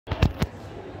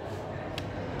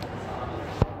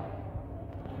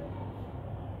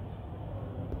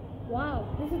Wow,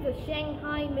 this is a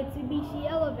Shanghai Mitsubishi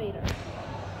elevator.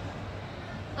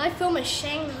 I filmed a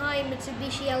Shanghai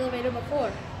Mitsubishi elevator before.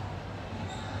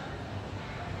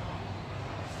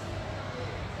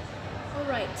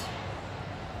 Alright.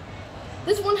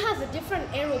 This one has a different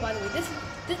arrow, by the way.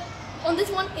 On this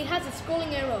one, it has a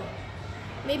scrolling arrow.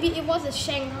 Maybe it was a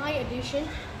Shanghai edition.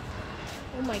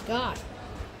 Oh my god.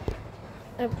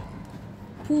 A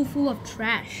pool full of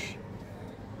trash.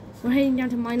 We're heading down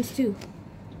to -2.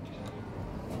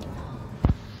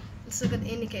 Let's look at the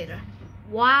indicator.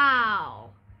 Wow.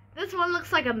 This one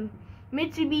looks like a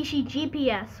Mitsubishi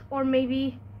GPS or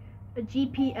maybe a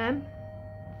GPM.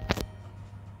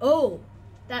 Oh,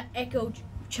 that echo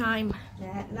chime.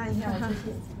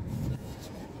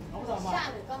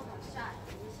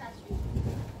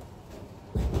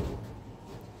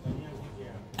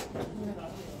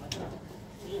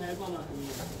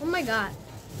 Oh my god.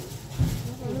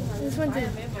 This one's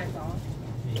in.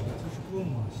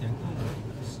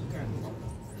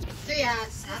 对呀，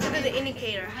 Look at the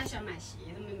indicator. 他想买鞋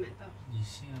都没买到。你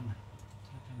先买，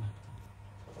他再买。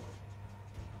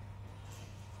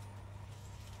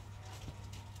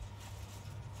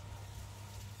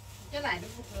这奶都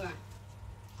不喝啊？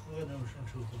喝那有上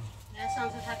车喝。来，上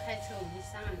次他开车我就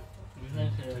上了。没那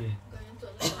开的。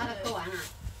他都喝完了，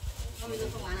后面都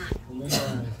喝完了。我没喝。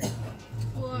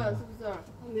喝了是不是？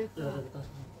后面喝。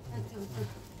那这样子。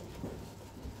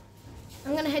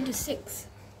 I'm gonna head to 6.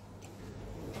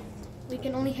 We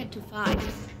can only head to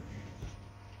 5.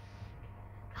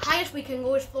 Highest we can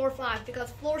go is floor 5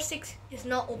 because floor 6 is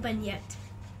not open yet.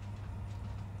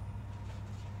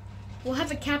 We'll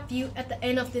have a cap view at the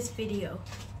end of this video.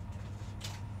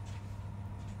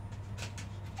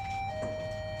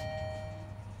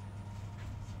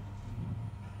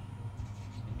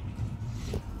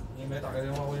 你没打个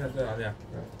电话问一下在哪里啊？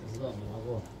不知道，没拿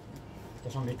过，在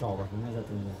上面找吧，什么那个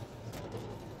东西。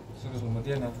 是个什么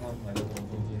店呢？他买的什么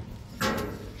东西？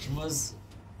什么？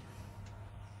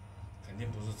肯定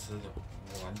不是吃的，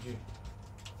什么玩具。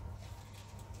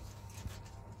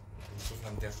不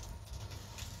看店。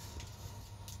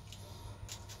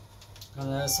刚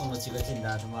才送了几个订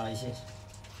单，他妈一些。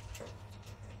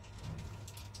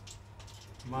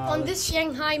On this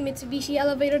Shanghai Mitsubishi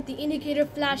elevator, the indicator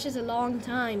flashes a long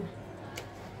time.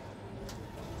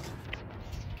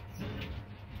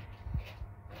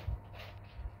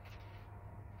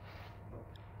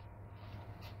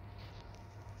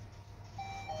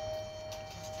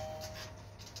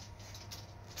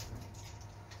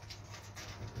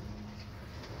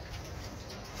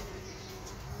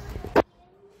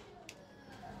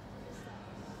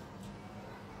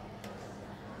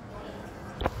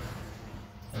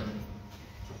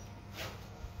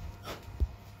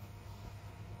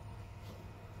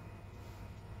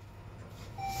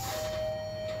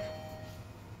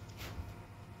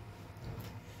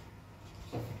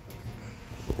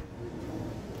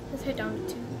 Let's head down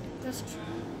to 2.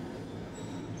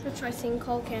 Let's try saying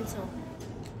call cancel.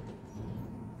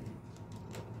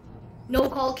 No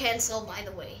call cancel, by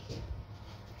the way.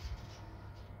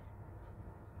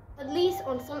 At least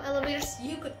on some elevators,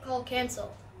 you could call cancel.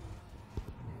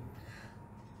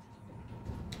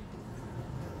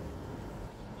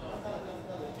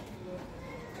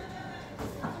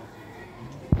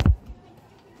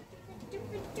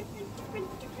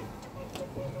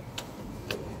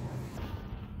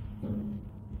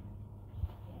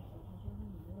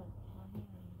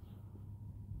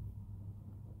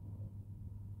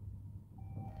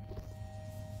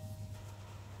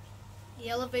 The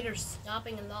elevator's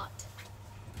stopping a lot.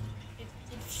 It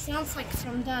sounds like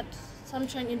from that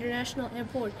Sunshine International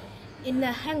Airport in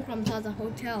the Hankram Plaza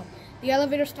Hotel. The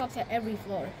elevator stops at every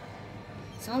floor.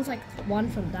 Sounds like one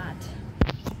from that.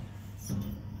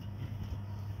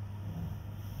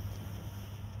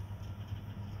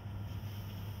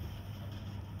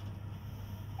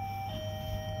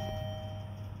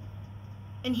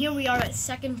 And here we are at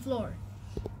 2nd floor.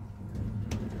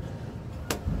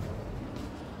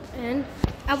 And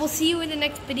I will see you in the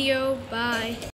next video. Bye.